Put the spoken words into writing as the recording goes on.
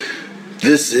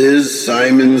This is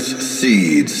Simon's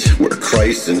Seeds, where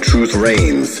Christ and truth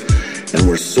reigns, and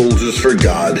where soldiers for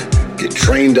God get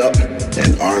trained up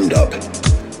and armed up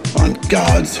on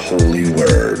God's holy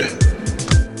word.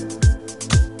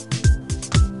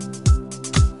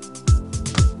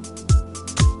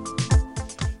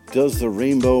 Does the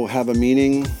rainbow have a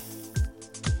meaning?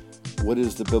 What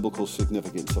is the biblical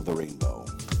significance of the rainbow?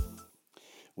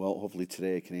 Well, hopefully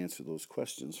today I can answer those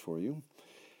questions for you.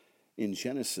 In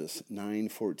Genesis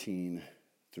 9:14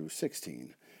 through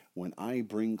 16, when I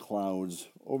bring clouds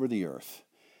over the earth,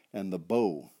 and the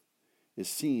bow is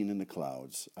seen in the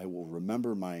clouds, I will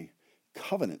remember my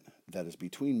covenant that is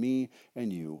between me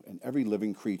and you and every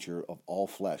living creature of all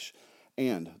flesh,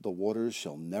 and the waters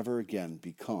shall never again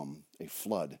become a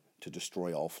flood to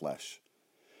destroy all flesh.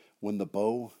 When the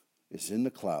bow is in the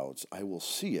clouds, I will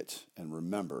see it and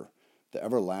remember the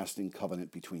everlasting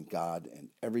covenant between God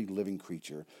and every living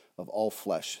creature of all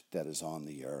flesh that is on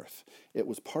the earth. It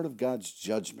was part of God's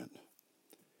judgment.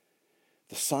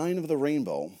 The sign of the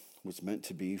rainbow was meant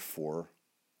to be for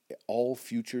all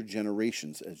future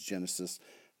generations, as Genesis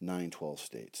 9:12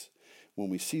 states. When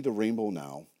we see the rainbow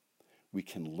now, we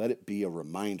can let it be a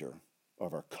reminder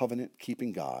of our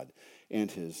covenant-keeping God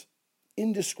and his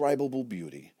indescribable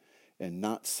beauty, and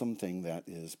not something that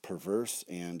is perverse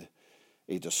and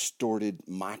a distorted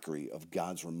mockery of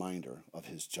God's reminder of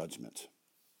his judgment.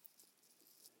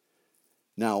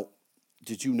 Now,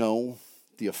 did you know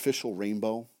the official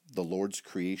rainbow, the Lord's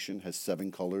creation, has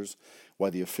 7 colors,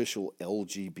 while the official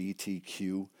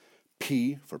LGBTQ,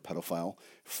 P for pedophile,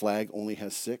 flag only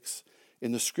has 6?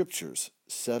 In the scriptures,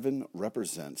 7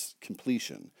 represents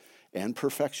completion and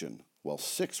perfection, while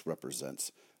 6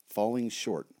 represents falling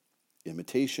short,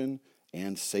 imitation,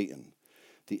 and Satan.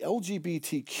 The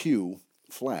LGBTQ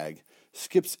flag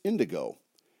skips indigo.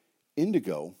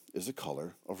 Indigo is a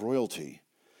color of royalty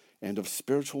and of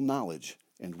spiritual knowledge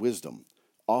and wisdom,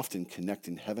 often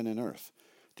connecting heaven and earth.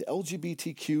 The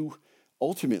LGBTQ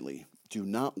ultimately do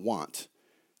not want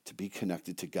to be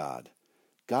connected to God.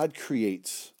 God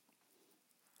creates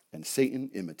and Satan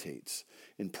imitates.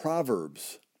 In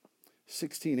Proverbs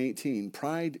 16:18,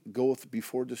 pride goeth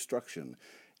before destruction,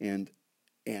 and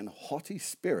an haughty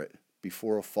spirit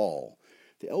before a fall.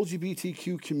 The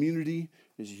LGBTQ community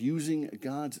is using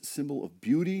God's symbol of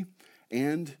beauty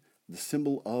and the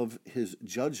symbol of his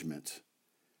judgment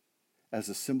as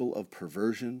a symbol of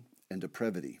perversion and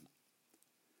depravity.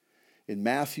 In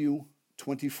Matthew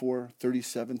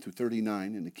 24:37 through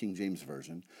 39 in the King James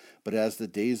Version, but as the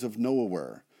days of Noah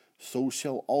were, so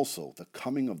shall also the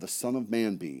coming of the Son of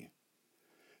Man be.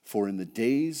 For in the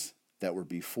days that were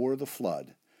before the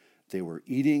flood, they were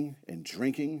eating and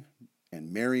drinking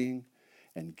and marrying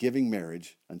and giving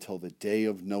marriage until the day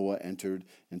of Noah entered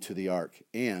into the ark,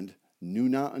 and knew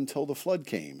not until the flood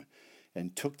came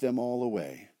and took them all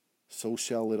away. So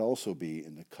shall it also be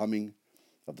in the coming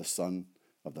of the Son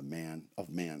of Man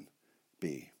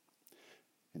be.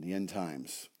 In the end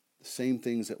times, the same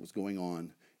things that was going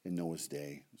on in Noah's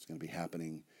day is going to be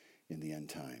happening in the end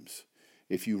times.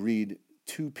 If you read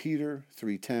 2 Peter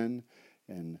 3:10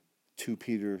 and 2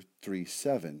 Peter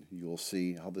 3:7, you will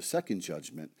see how the second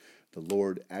judgment, the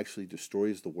Lord actually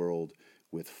destroys the world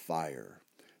with fire.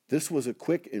 This was a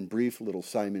quick and brief little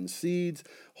Simon's Seeds.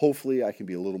 Hopefully I can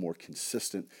be a little more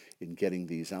consistent in getting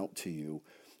these out to you.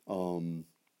 I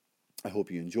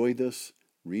hope you enjoyed this.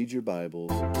 Read your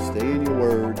Bibles, stay in your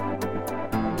word,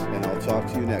 and I'll talk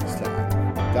to you next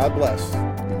time. God bless.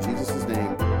 In Jesus'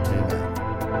 name,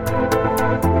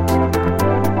 amen.